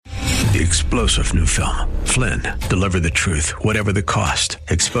The explosive new film, Flynn, deliver the truth, whatever the cost,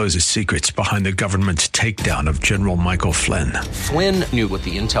 exposes secrets behind the government's takedown of General Michael Flynn. Flynn knew what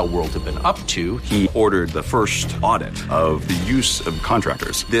the intel world had been up to. He ordered the first audit of the use of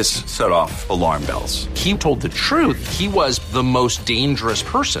contractors. This set off alarm bells. He told the truth. He was the most dangerous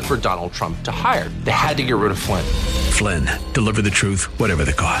person for Donald Trump to hire. They had to get rid of Flynn. Flynn, deliver the truth, whatever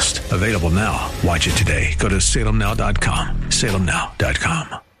the cost. Available now. Watch it today. Go to salemnow.com.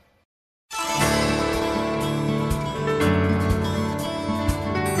 salemnow.com.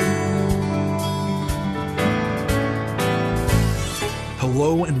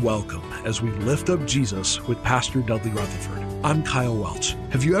 Hello and welcome as we lift up Jesus with Pastor Dudley Rutherford. I'm Kyle Welch.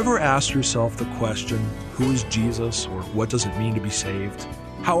 Have you ever asked yourself the question, who is Jesus, or what does it mean to be saved?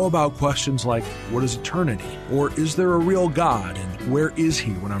 How about questions like, what is eternity? Or is there a real God, and where is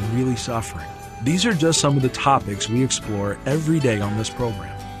he when I'm really suffering? These are just some of the topics we explore every day on this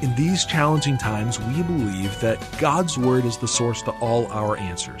program. In these challenging times, we believe that God's Word is the source to all our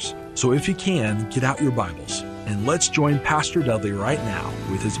answers. So if you can, get out your Bibles, and let's join Pastor Dudley right now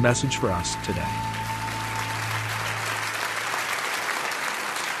with his message for us today.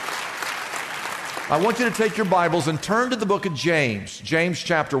 I want you to take your Bibles and turn to the book of James. James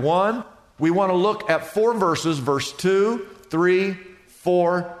chapter 1. We want to look at 4 verses, verse 2, 3,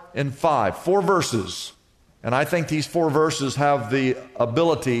 4, and 5. 4 verses. And I think these 4 verses have the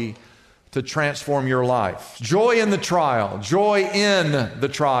ability to transform your life. Joy in the trial. Joy in the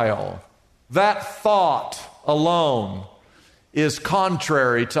trial. That thought alone is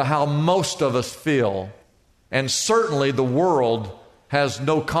contrary to how most of us feel, and certainly the world has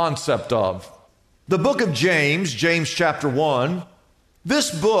no concept of. The book of James, James chapter 1, this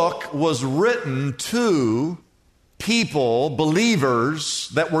book was written to people, believers,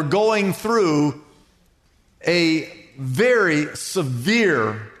 that were going through a very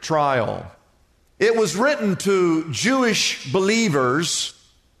severe trial. It was written to Jewish believers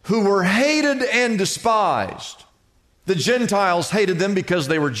who were hated and despised. The Gentiles hated them because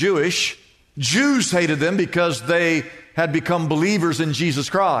they were Jewish. Jews hated them because they had become believers in Jesus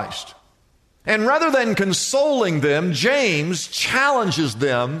Christ. And rather than consoling them, James challenges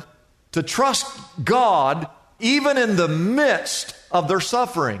them to trust God even in the midst of their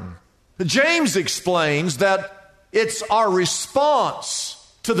suffering. James explains that it's our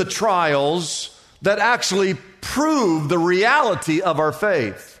response to the trials that actually prove the reality of our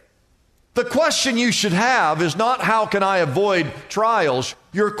faith. The question you should have is not, how can I avoid trials?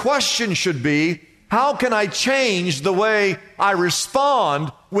 Your question should be, how can I change the way I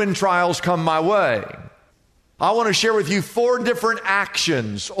respond when trials come my way? I want to share with you 4 different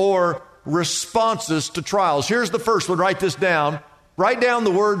actions or responses to trials. Here's the first one. Write this down. Write down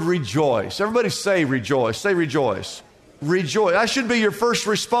the word rejoice. Everybody say rejoice. Say rejoice. Rejoice. That should be your first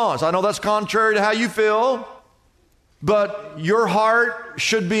response. I know that's contrary to how you feel, but your heart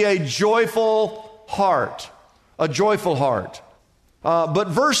should be a joyful heart. A joyful heart. But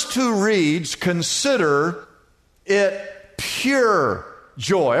verse 2 reads, consider it pure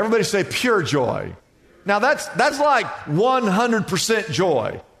joy. Everybody say pure joy. Now that's like 100%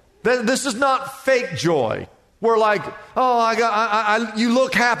 joy. This is not fake joy. We're like, oh, you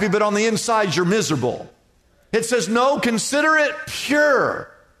look happy, but on the inside you're miserable. It says, no, consider it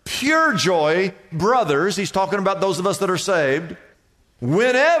pure. Pure joy, brothers. He's talking about those of us that are saved.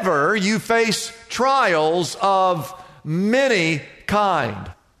 Whenever you face trials of many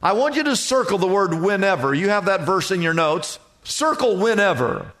kind. I want you to circle the word whenever. You have that verse in your notes. Circle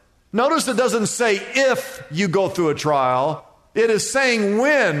whenever. Notice it doesn't say if you go through a trial. It is saying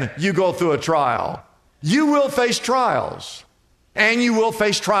when you go through a trial. You will face trials. And you will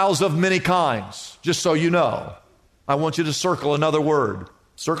face trials of many kinds. Just so you know. I want you to circle another word.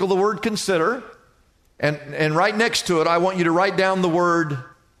 Circle the word consider. And right next to it, I want you to write down the word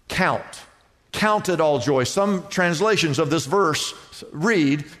count. Count it all joy. Some translations of this verse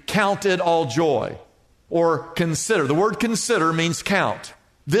read, count it all joy. Or consider. The word consider means count.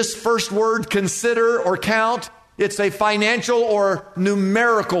 This first word, consider or count, it's a financial or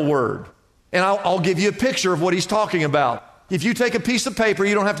numerical word. And I'll give you a picture of what he's talking about. If you take a piece of paper,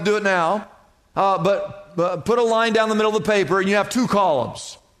 you don't have to do it now, but put a line down the middle of the paper and you have 2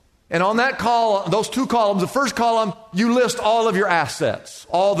 columns. And on that column, those 2 columns, the first column, you list all of your assets,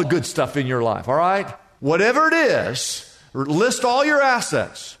 all the good stuff in your life, all right? Whatever it is, list all your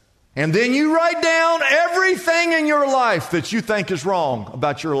assets. And then you write down everything in your life that you think is wrong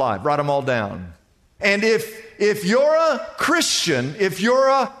about your life. Write them all down. And if you're a Christian, if you're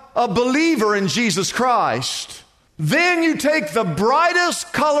a believer in Jesus Christ, then you take the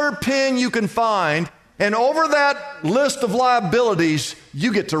brightest color pen you can find And over that list of liabilities,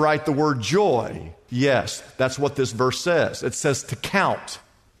 you get to write the word joy. Yes, that's what this verse says. It says to count.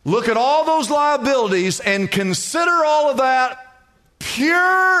 Look at all those liabilities and consider all of that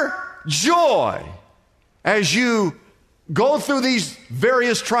pure joy as you go through these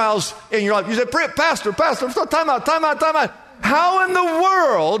various trials in your life. You say, Pastor, time out. How in the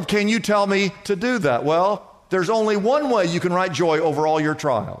world can you tell me to do that? Well, there's only one way you can write joy over all your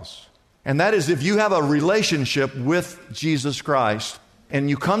trials. And that is if you have a relationship with Jesus Christ and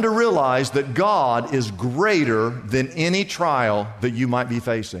you come to realize that God is greater than any trial that you might be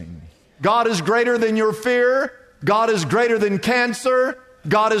facing. God is greater than your fear. God is greater than cancer.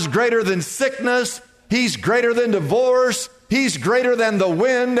 God is greater than sickness. He's greater than divorce. He's greater than the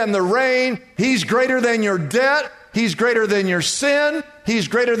wind and the rain. He's greater than your debt. He's greater than your sin. He's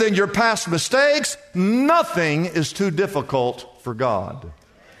greater than your past mistakes. Nothing is too difficult for God.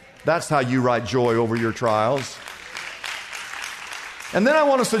 That's how you write joy over your trials. And then I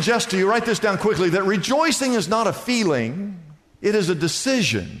want to suggest to you, write this down quickly, that rejoicing is not a feeling. It is a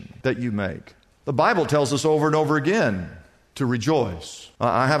decision that you make. The Bible tells us over and over again to rejoice.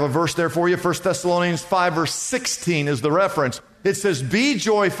 I have a verse there for you. 1 Thessalonians 5 verse 16 is the reference. It says, be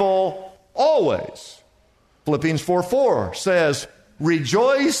joyful always. Philippians 4:4 says,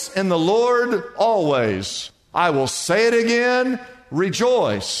 rejoice in the Lord always. I will say it again,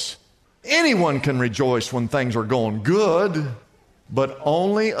 rejoice. Anyone can rejoice when things are going good, but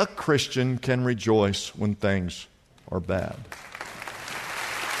only a Christian can rejoice when things are bad.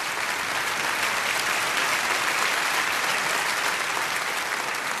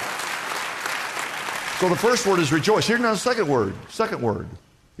 So the first word is rejoice. Here's now the second word. Second word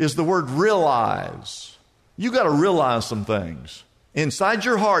is the word realize. You got to realize some things. Inside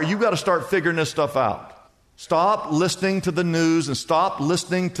your heart, you got to start figuring this stuff out. Stop listening to the news and stop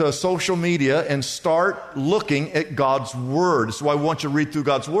listening to social media and start looking at God's Word. That's why I want you to read through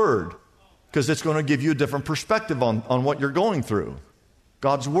God's Word, because it's going to give you a different perspective on what you're going through.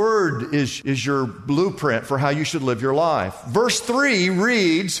 God's Word is your blueprint for how you should live your life. Verse 3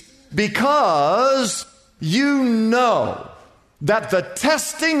 reads, because you know that the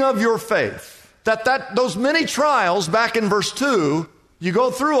testing of your faith, those many trials back in verse 2, you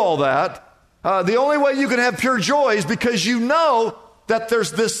go through all that. The only way you can have pure joy is because you know that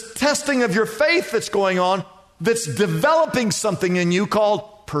there's this testing of your faith that's going on that's developing something in you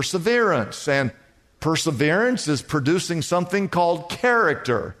called perseverance. And perseverance is producing something called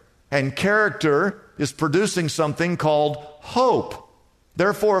character. And character is producing something called hope.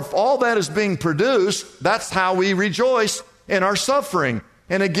 Therefore, if all that is being produced, that's how we rejoice in our suffering.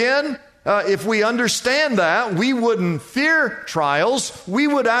 And again, if we understand that, we wouldn't fear trials. We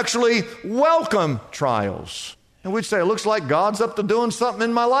would actually welcome trials. And we'd say, it looks like God's up to doing something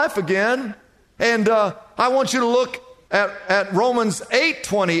in my life again. And I want you to look at Romans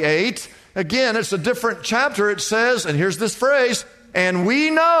 8:28. Again, it's a different chapter. It says, and here's this phrase, and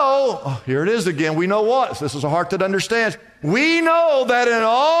we know, here it is again, we know what? This is hard to understand. We know that in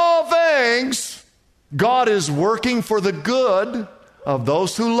all things, God is working for the good of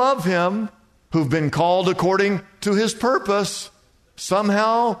those who love Him, who've been called according to His purpose.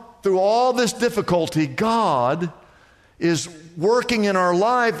 Somehow, through all this difficulty, God is working in our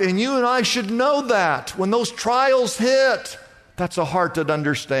life, and you and I should know that. When those trials hit, that's a heart that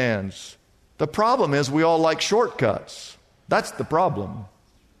understands. The problem is we all like shortcuts. That's the problem.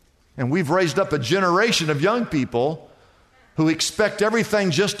 And we've raised up a generation of young people who expect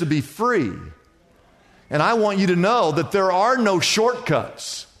everything just to be free. And I want you to know that there are no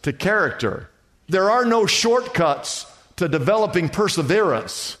shortcuts to character. There are no shortcuts to developing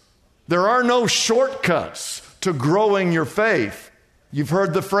perseverance. There are no shortcuts to growing your faith. You've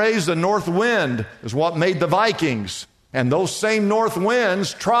heard the phrase, the north wind is what made the Vikings. And those same north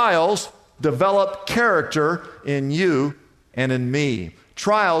winds, trials, develop character in you and in me.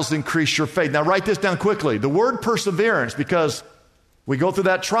 Trials increase your faith. Now write this down quickly. The word perseverance, because we go through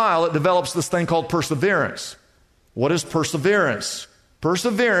that trial, it develops this thing called perseverance. What is perseverance?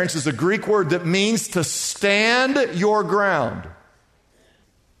 Perseverance is a Greek word that means to stand your ground.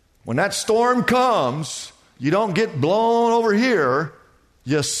 When that storm comes, you don't get blown over here.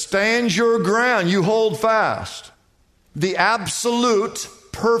 You stand your ground. You hold fast. The absolute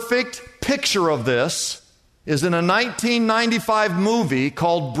perfect picture of this is in a 1995 movie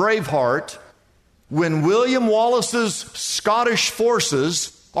called Braveheart, when William Wallace's Scottish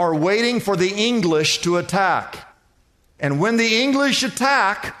forces are waiting for the English to attack. And when the English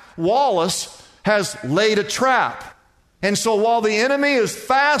attack, Wallace has laid a trap. And so while the enemy is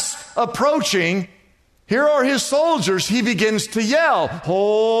fast approaching, here are his soldiers. He begins to yell,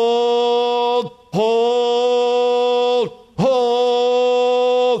 hold hold.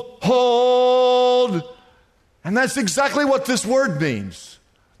 And that's exactly what this word means.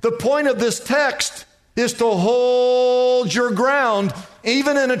 The point of this text is to hold your ground,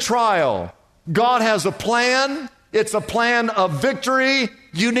 even in a trial. God has a plan. It's a plan of victory.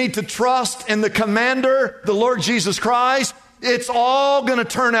 You need to trust in the commander, the Lord Jesus Christ. It's all going to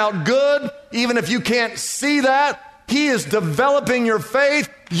turn out good, even if you can't see that. He is developing your faith.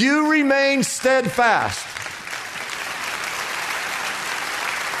 You remain steadfast.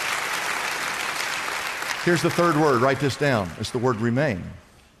 Here's the third word. Write this down. It's the word remain.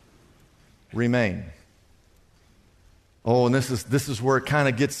 Remain. Oh, and this is where it kind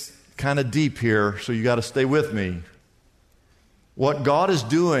of gets kind of deep here, so you got to stay with me. What God is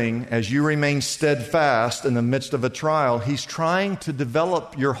doing as you remain steadfast in the midst of a trial, He's trying to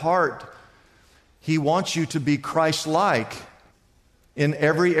develop your heart. He wants you to be Christ-like in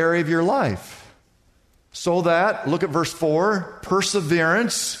every area of your life. So that, look at verse 4,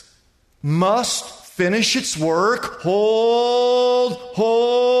 perseverance must finish its work. Hold.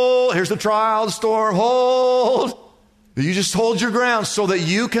 Here's the trial, the storm. Hold. You just hold your ground so that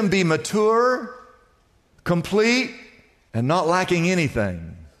you can be mature, complete, and not lacking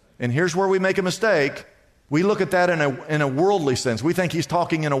anything. And here's where we make a mistake. We look at that in a worldly sense. We think he's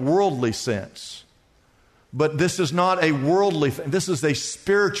talking in a worldly sense. But this is not a worldly thing. This is a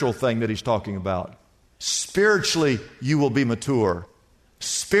spiritual thing that he's talking about. Spiritually, you will be mature.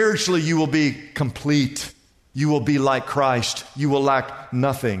 Spiritually, you will be complete. You will be like Christ. You will lack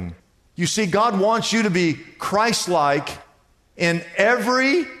nothing. You see, God wants you to be Christ-like in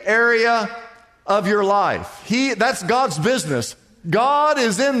every area of your life. That's God's business. God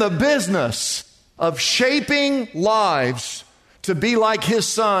is in the business of shaping lives to be like His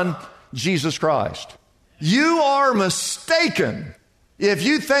Son, Jesus Christ. You are mistaken if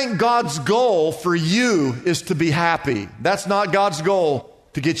you think God's goal for you is to be happy. That's not God's goal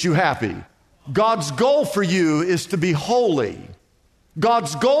to get you happy. God's goal for you is to be holy.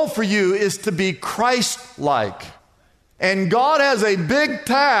 God's goal for you is to be Christ-like. And God has a big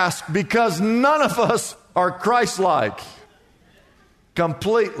task because none of us are Christ-like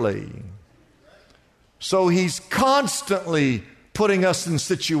completely. So He's constantly putting us in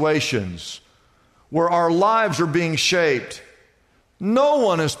situations where our lives are being shaped. No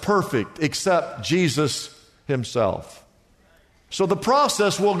one is perfect except Jesus Himself. So the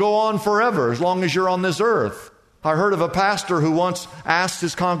process will go on forever as long as you're on this earth. I heard of a pastor who once asked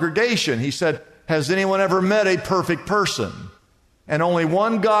his congregation, he said, has anyone ever met a perfect person? And only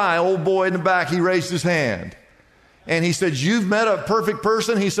one guy, old boy in the back, he raised his hand. And he said, you've met a perfect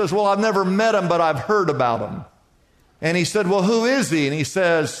person? He says, well, I've never met him, but I've heard about him. And he said, well, who is he? And he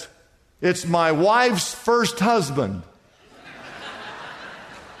says, it's my wife's first husband.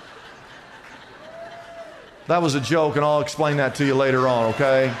 That was a joke, and I'll explain that to you later on,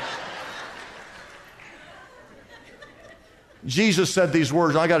 okay? Jesus said these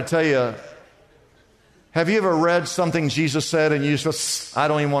words, and I got to tell you, have you ever read something Jesus said and you just, I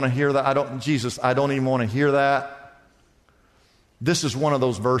don't even want to hear that. I don't even want to hear that. This is one of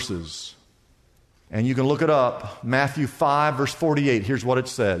those verses. And you can look it up. Matthew 5, verse 48. Here's what it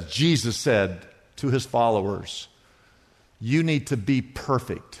says. Jesus said to His followers, you need to be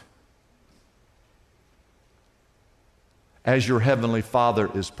perfect as your heavenly Father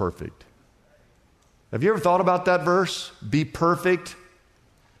is perfect. Have you ever thought about that verse? Be perfect.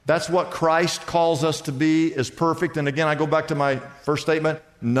 That's what Christ calls us to be, is perfect. And again, I go back to my first statement.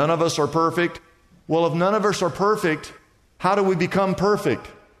 None of us are perfect. Well, if none of us are perfect, how do we become perfect?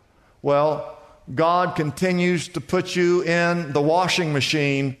 Well, God continues to put you in the washing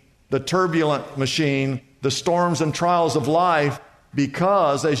machine, the turbulent machine, the storms and trials of life,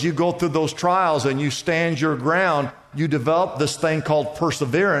 because as you go through those trials and you stand your ground, you develop this thing called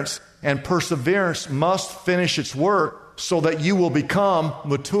perseverance. And perseverance must finish its work so that you will become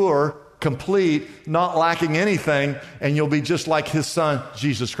mature, complete, not lacking anything, and you'll be just like His Son,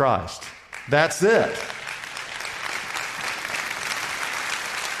 Jesus Christ. That's it.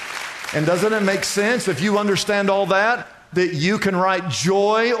 And doesn't it make sense if you understand all that you can write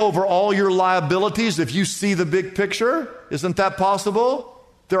joy over all your liabilities if you see the big picture? Isn't that possible?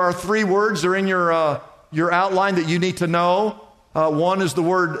 There are 3 words that are in your outline that you need to know. One is the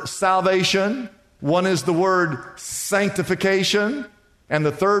word salvation. One is the word sanctification. And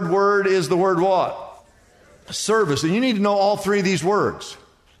the third word is the word what? Service. And you need to know all 3 of these words.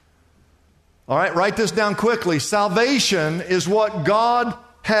 All right, write this down quickly. Salvation is what God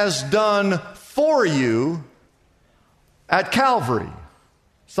has done for you at Calvary.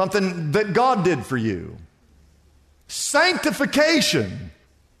 Something that God did for you. Sanctification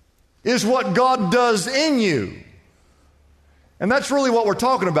is what God does in you. And that's really what we're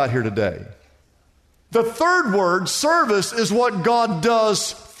talking about here today. The third word, service, is what God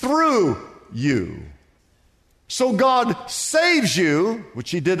does through you. So God saves you,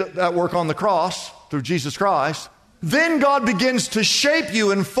 which He did that work on the cross through Jesus Christ. Then God begins to shape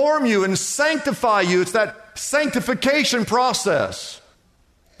you and form you and sanctify you. It's that sanctification process.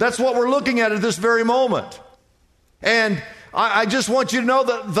 That's what we're looking at this very moment. And I just want you to know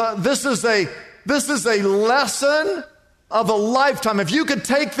that this is a lesson of a lifetime. If you could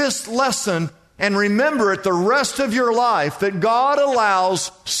take this lesson and remember it the rest of your life, that God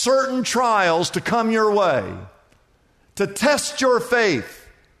allows certain trials to come your way, to test your faith,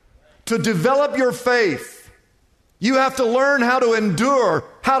 to develop your faith. You have to learn how to endure,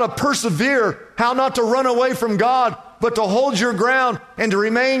 how to persevere, how not to run away from God, but to hold your ground and to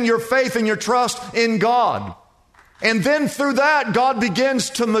remain your faith and your trust in God. And then through that, God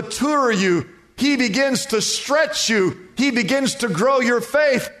begins to mature you. He begins to stretch you. He begins to grow your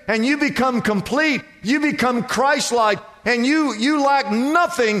faith, and you become complete. You become Christ-like, and you lack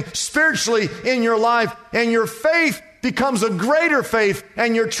nothing spiritually in your life, and your faith becomes a greater faith,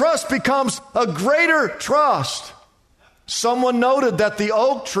 and your trust becomes a greater trust. Someone noted that the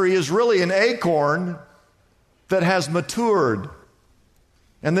oak tree is really an acorn that has matured.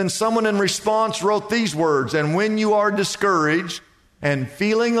 And then someone in response wrote these words, "And when you are discouraged and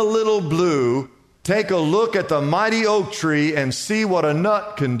feeling a little blue, take a look at the mighty oak tree and see what a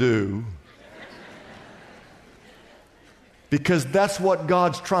nut can do." Because that's what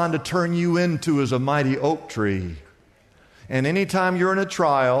God's trying to turn you into, is a mighty oak tree. And anytime you're in a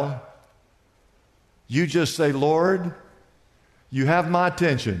trial, you just say, "Lord, you have my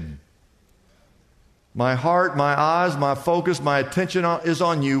attention. My heart, my eyes, my focus, my attention is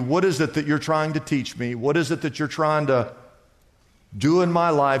on you. What is it that you're trying to teach me? What is it that you're trying to do in my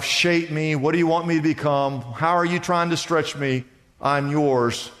life? Shape me. What do you want me to become? How are you trying to stretch me? I'm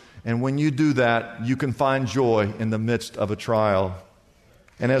yours." And when you do that, you can find joy in the midst of a trial.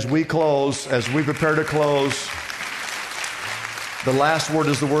 And as we prepare to close, the last word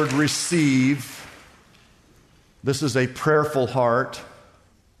is the word receive. This is a prayerful heart.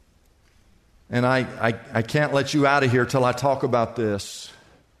 And I can't let you out of here till I talk about this.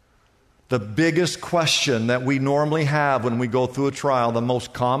 The biggest question that we normally have when we go through a trial, the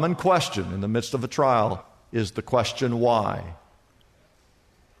most common question in the midst of a trial, is the question, why?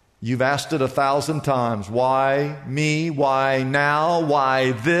 You've asked it 1,000 times. Why me? Why now?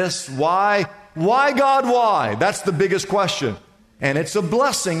 Why this? Why? Why, God, why? That's the biggest question. And it's a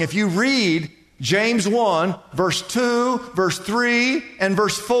blessing if you read James 1, verse 2, verse 3, and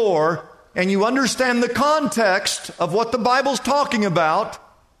verse 4, and you understand the context of what the Bible's talking about,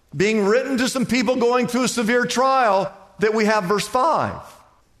 being written to some people going through a severe trial, that we have verse 5.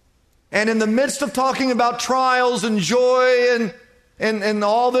 And in the midst of talking about trials and joy and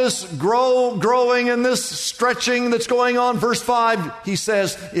all this growing and this stretching that's going on, verse 5, he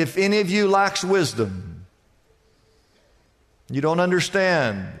says, "If any of you lacks wisdom," you don't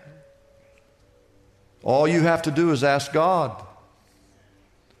understand, all you have to do is ask God,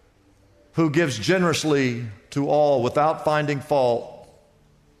 who gives generously to all without finding fault,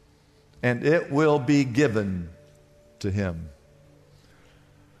 and it will be given to him.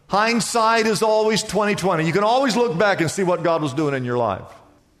 Hindsight is always 20/20. You can always look back and see what God was doing in your life.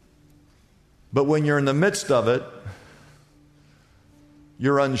 But when you're in the midst of it,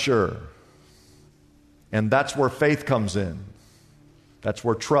 you're unsure. And that's where faith comes in. That's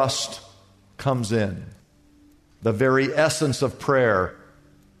where trust comes in. The very essence of prayer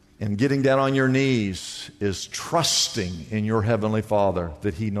and getting down on your knees is trusting in your Heavenly Father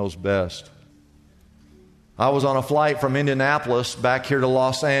that He knows best. I was on a flight from Indianapolis back here to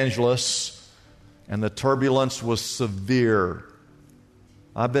Los Angeles, and the turbulence was severe.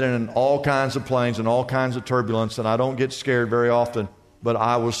 I've been in all kinds of planes and all kinds of turbulence, and I don't get scared very often, but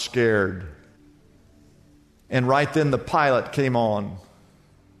I was scared. And right then the pilot came on.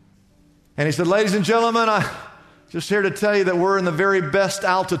 And he said, "Ladies and gentlemen, I'm just here to tell you that we're in the very best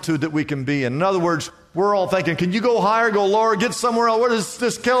altitude that we can be in." In other words, we're all thinking, can you go higher, go lower, get somewhere else? What is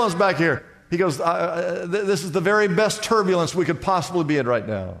this killing us back here? He goes, this is the very best turbulence we could possibly be in right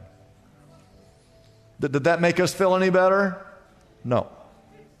now. Did that make us feel any better? No.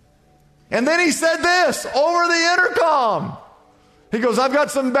 And then he said this over the intercom. He goes, "I've got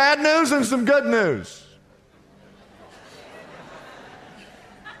some bad news and some good news."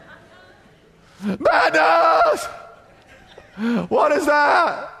 Bad news! What is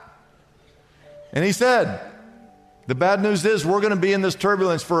that? And he said, the bad news is we're going to be in this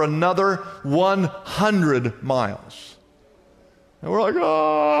turbulence for another 100 miles. And we're like, oh.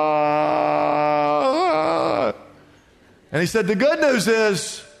 And he said, the good news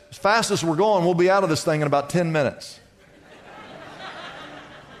is, as fast as we're going, we'll be out of this thing in about 10 minutes.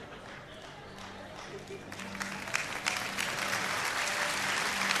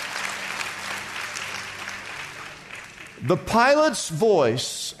 The pilot's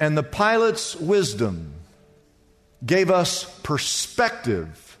voice and the pilot's wisdom gave us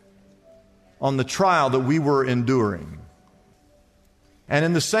perspective on the trial that we were enduring. And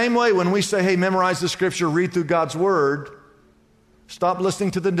in the same way, when we say, hey, memorize the scripture, read through God's word, stop listening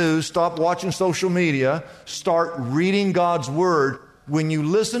to the news, stop watching social media, start reading God's word. When you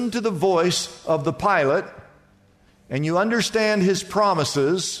listen to the voice of the pilot and you understand his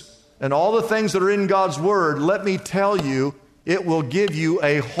promises and all the things that are in God's word, let me tell you, it will give you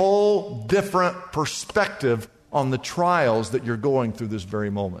a whole different perspective on the trials that you're going through this very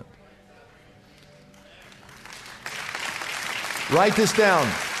moment. Write this down.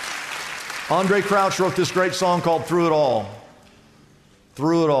 Andre Crouch wrote this great song called Through It All.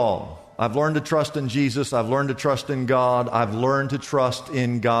 Through it all. I've learned to trust in Jesus. I've learned to trust in God. I've learned to trust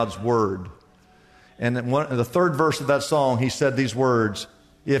in God's word. And in the third verse of that song, he said these words,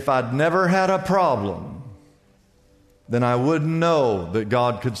 if I'd never had a problem, then I wouldn't know that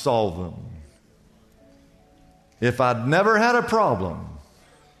God could solve them. If I'd never had a problem,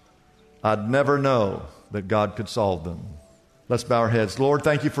 I'd never know that God could solve them. Let's bow our heads. Lord,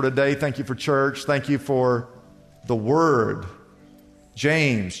 thank you for today. Thank you for church. Thank you for the word.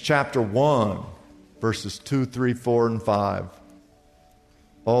 James chapter 1, verses 2, 3, 4, and 5.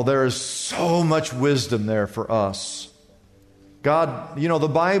 Oh, there is so much wisdom there for us. God, you know, the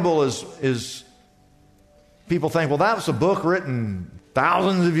Bible is people think, well, that was a book written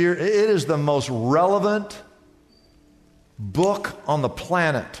thousands of years. It is the most relevant book on the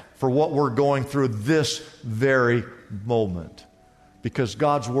planet for what we're going through this very moment. Because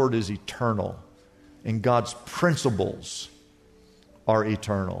God's word is eternal and God's principles are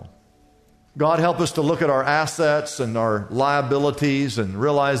eternal. God, help us to look at our assets and our liabilities and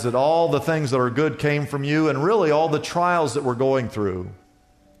realize that all the things that are good came from you, and really all the trials that we're going through,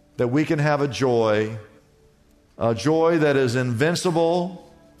 that we can have a joy that is invincible,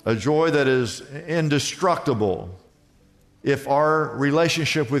 a joy that is indestructible, if our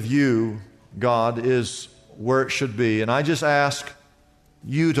relationship with you, God, is where it should be. And I just ask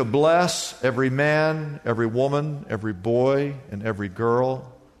you to bless every man, every woman, every boy, and every girl.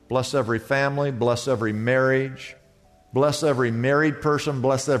 Bless every family, bless every marriage, bless every married person,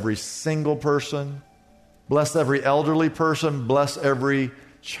 bless every single person, bless every elderly person, bless every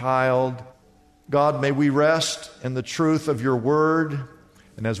child. God, may we rest in the truth of your word,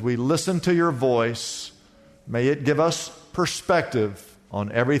 and as we listen to your voice, may it give us perspective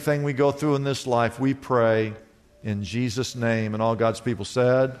on everything we go through in this life. We pray in Jesus' name, and all God's people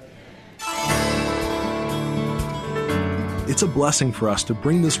said, It's a blessing for us to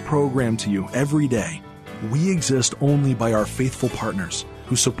bring this program to you every day. We exist only by our faithful partners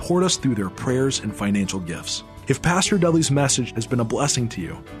who support us through their prayers and financial gifts. If Pastor Dudley's message has been a blessing to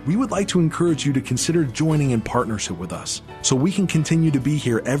you, we would like to encourage you to consider joining in partnership with us so we can continue to be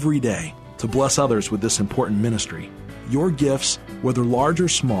here every day to bless others with this important ministry. Your gifts, whether large or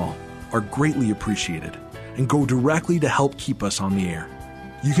small, are greatly appreciated and go directly to help keep us on the air.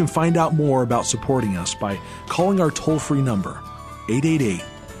 You can find out more about supporting us by calling our toll-free number,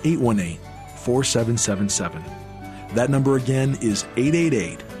 888-818-4777. That number again is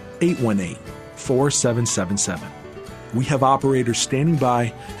 888-818-4777. We have operators standing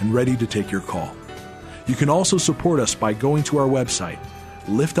by and ready to take your call. You can also support us by going to our website,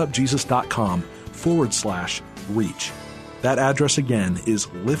 liftupjesus.com/reach. That address again is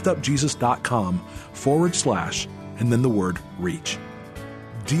liftupjesus.com/ and then the word reach.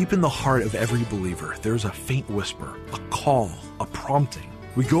 Deep in the heart of every believer, there's a faint whisper, a call, a prompting.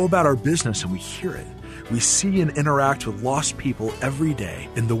 We go about our business and we hear it. We see and interact with lost people every day,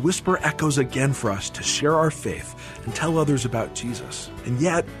 and the whisper echoes again for us to share our faith and tell others about Jesus. And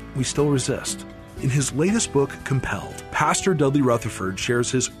yet, we still resist. In his latest book, Compelled, Pastor Dudley Rutherford shares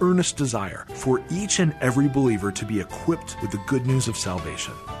his earnest desire for each and every believer to be equipped with the good news of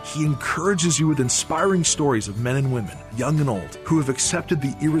salvation. He encourages you with inspiring stories of men and women, young and old, who have accepted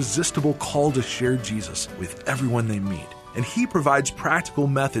the irresistible call to share Jesus with everyone they meet. And he provides practical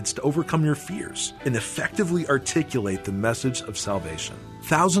methods to overcome your fears and effectively articulate the message of salvation.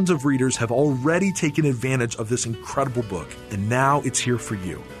 Thousands of readers have already taken advantage of this incredible book, and now it's here for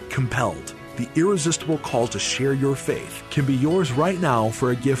you. Compelled, The Irresistible Call to Share Your Faith can be yours right now for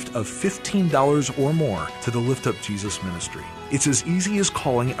a gift of $15 or more to the Lift Up Jesus Ministry. It's as easy as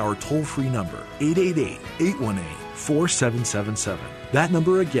calling our toll-free number, 888-818-4777. That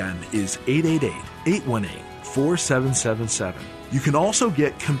number again is 888-818-4777. You can also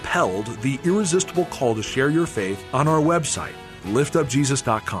get Compelled, The Irresistible Call to Share Your Faith on our website,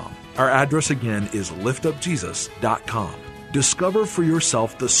 liftupjesus.com. Our address again is liftupjesus.com. Discover for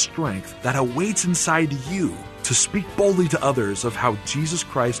yourself the strength that awaits inside you to speak boldly to others of how Jesus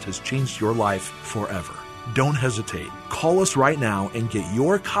Christ has changed your life forever. Don't hesitate. Call us right now and get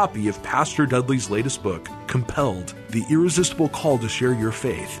your copy of Pastor Dudley's latest book, Compelled, The Irresistible Call to Share Your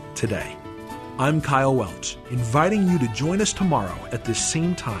Faith, today. I'm Kyle Welch, inviting you to join us tomorrow at this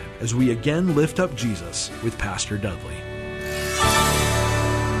same time as we again lift up Jesus with Pastor Dudley.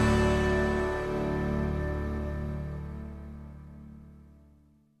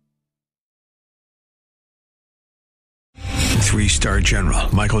 Three-star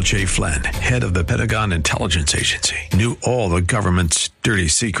General Michael J. Flynn, head of the Pentagon Intelligence Agency, knew all the government's dirty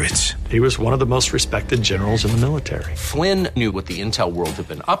secrets. He was one of the most respected generals in the military. Flynn knew what the intel world had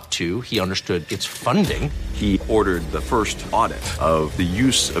been up to. He understood its funding. He ordered the first audit of the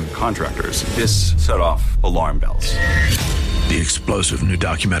use of contractors. This set off alarm bells. The explosive new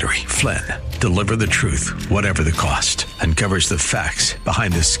documentary, Flynn, Deliver the Truth, Whatever the Cost, uncovers the facts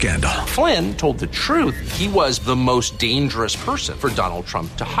behind this scandal. Flynn told the truth. He was the most dangerous person for Donald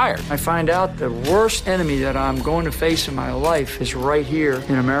Trump to hire. I find out the worst enemy that I'm going to face in my life is right here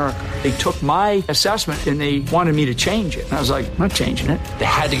in America. They took my assessment and they wanted me to change it. And I was like, I'm not changing it. They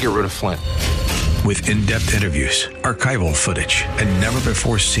had to get rid of Flynn. With in-depth interviews, archival footage, and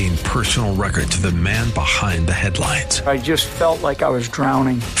never-before-seen personal records of the man behind the headlines. I just felt like I was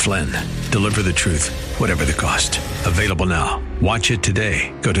drowning. Flynn, Deliver the Truth, Whatever the Cost. Available now. Watch it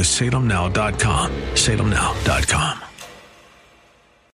today. Go to salemnow.com. salemnow.com.